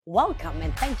Welcome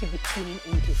and thank you for tuning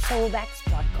into Soulback's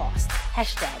podcast.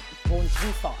 Hashtag Born to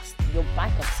Be Fast. Your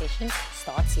bike obsession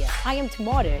starts here. I am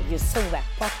Tamara, your Soulback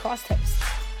podcast host.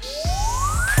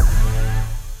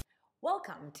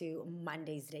 Welcome to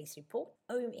Monday's Race Report.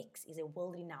 OMX is a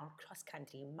world-renowned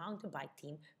cross-country mountain bike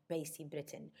team based in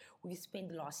Britain. We've spent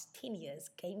the last 10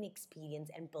 years gaining experience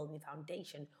and building the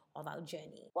foundation of our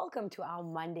journey. Welcome to our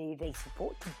Monday Race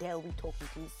Report. Today we'll be talking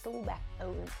to Soulback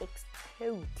OMX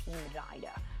Pro Team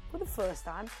rider for the first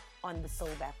time on the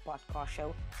Soulback podcast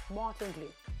show, Martin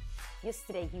Glück.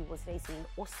 Yesterday he was racing in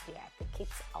Austria at the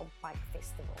Kitzalp Bike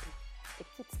Festival. The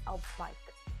Kitzalp Bike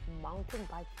Mountain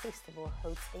Bike Festival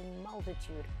hosts a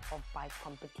multitude of bike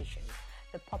competitions.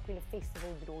 The popular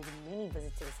festival draws many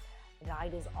visitors,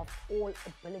 riders of all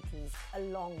abilities,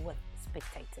 along with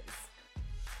spectators.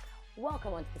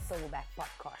 Welcome onto the Soulback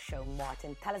podcast show,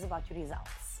 Martin. Tell us about your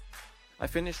results. I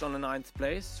finished on the 9th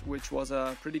place, which was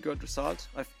a pretty good result.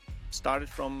 I started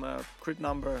from crit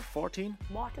number 14.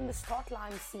 Martin, the start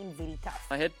line seemed very tough.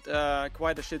 I had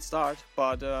quite a shit start,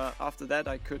 but after that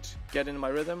I could get in my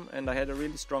rhythm and I had a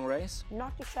really strong race.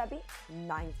 Not too shabby,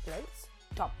 9th place,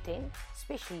 top 10,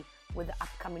 especially with the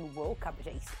upcoming World Cup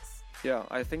races. Yeah,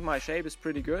 I think my shape is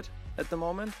pretty good at the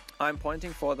moment. I'm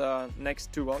pointing for the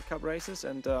next 2 World Cup races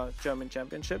and German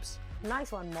Championships.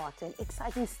 Nice one, Martin.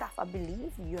 Exciting stuff. I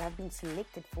believe you have been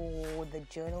selected for the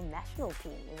Journal national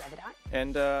team. Is that right?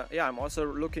 And I'm also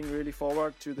looking really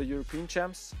forward to the European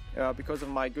Champs because of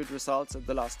my good results at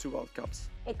the last 2 World Cups.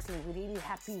 Excellent. We're really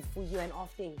happy for you. And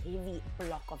after a heavy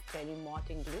block of training,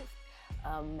 Martin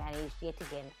Glück managed yet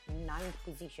again 9th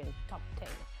position, top 10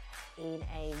 in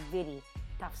a very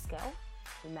tough scale.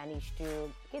 He managed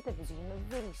to get the position in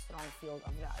a very strong field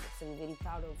of riders. So we're very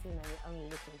proud of him and we're only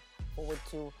looking forward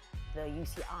to the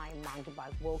UCI Mountain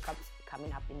Bike World Cups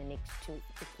coming up in the next 2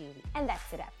 to 3 weeks. And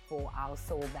that's a wrap for our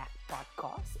Soulback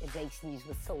podcast, Race News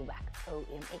with Soulback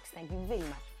OMX. Thank you very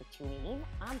much for tuning in.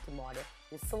 I'm Tamara,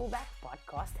 the Soulback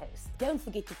podcast host. Don't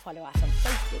forget to follow us on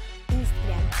Facebook,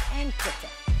 Instagram and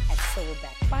Twitter at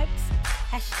Soulback Bikes,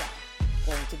 hashtag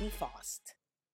Born to Be Fast.